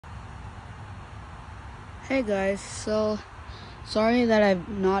Hey guys, so sorry that I've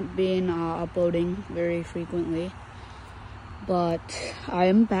not been uploading very frequently, but I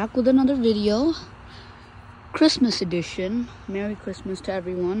am back with another video, Christmas edition. Merry Christmas to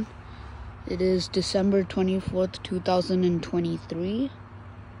everyone. It is December 24th, 2023.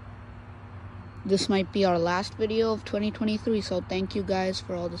 This might be our last video of 2023, so thank you guys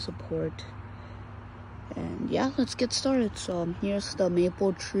for all the support. And yeah, let's get started. So here's the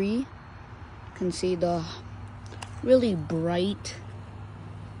maple tree. You can see the really bright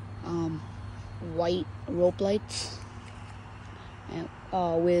white rope lights and,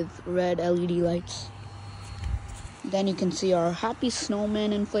 with red LED lights. Then you can see our happy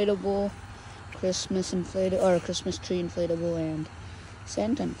snowman inflatable, Christmas tree inflatable, and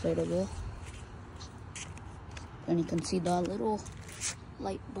Santa inflatable. Then you can see the little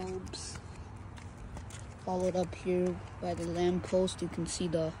light bulbs. Followed up here by the lamppost, you can see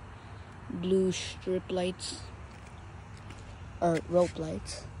the blue strip lights or rope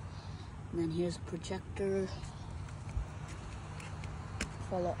lights. And then here's a projector.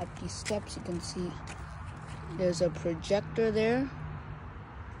 Follow up these steps, you can see there's a projector there.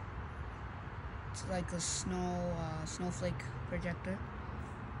 It's like a snowflake projector.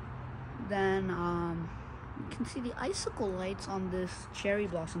 Then you can see the icicle lights on this cherry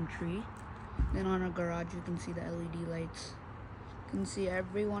blossom tree. Then on our garage you can see the LED lights. You can see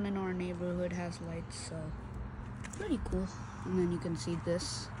everyone in our neighborhood has lights, so pretty cool. And then you can see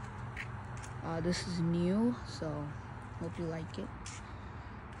this. This is new, so hope you like it.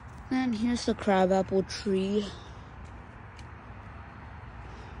 And here's the crabapple tree.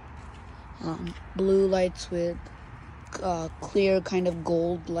 Blue lights with clear kind of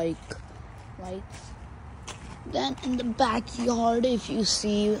gold-like lights. Then in the backyard, if you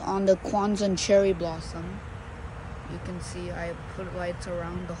see on the Kwanzaa cherry blossom, you can see I put lights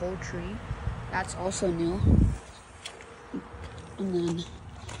around the whole tree. That's also new. And then you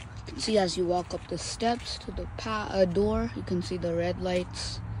can see as you walk up the steps to the door, you can see the red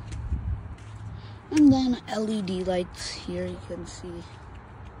lights. And then LED lights here, you can see.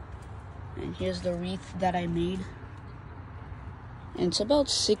 And here's the wreath that I made. And it's about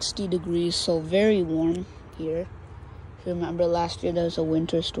 60 degrees, so very warm here. If you remember last year there was a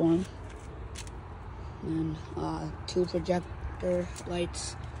winter storm. And two projector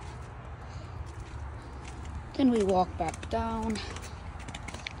lights. Then we walk back down. You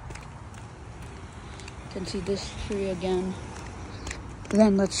can see this tree again.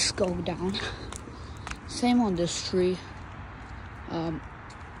 Then let's go down. Same on this tree.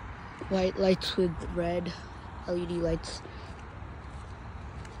 White lights with red LED lights.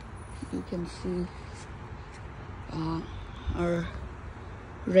 You can see our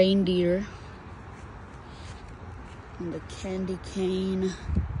reindeer and the candy cane,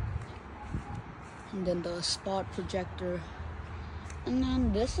 and then the spot projector. And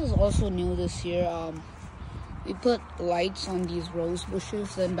then this is also new this year. We put lights on these rose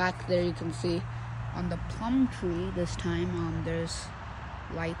bushes. Then back there you can see on the plum tree this time there's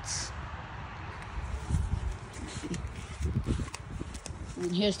lights.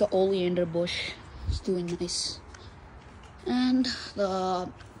 And here's the oleander bush. It's doing nice. And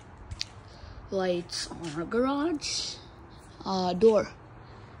the lights on our garage door.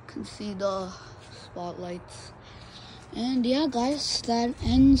 You can see the spotlights. And yeah guys, that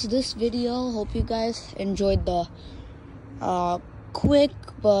ends this video. Hope you guys enjoyed the quick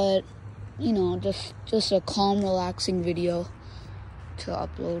but just a calm, relaxing video to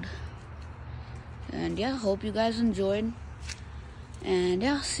upload. And yeah, hope you guys enjoyed. And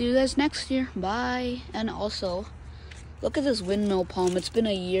yeah, see you guys next year. Bye. And also, look at this windmill palm. It's been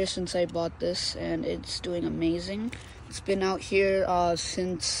a year since I bought this, and it's doing amazing. It's been out here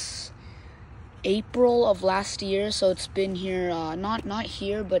since April of last year, so it's been here, not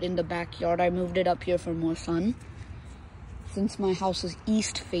here, but in the backyard. I moved it up here for more sun, since my house is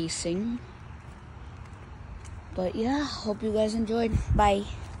east facing. But yeah, hope you guys enjoyed. Bye.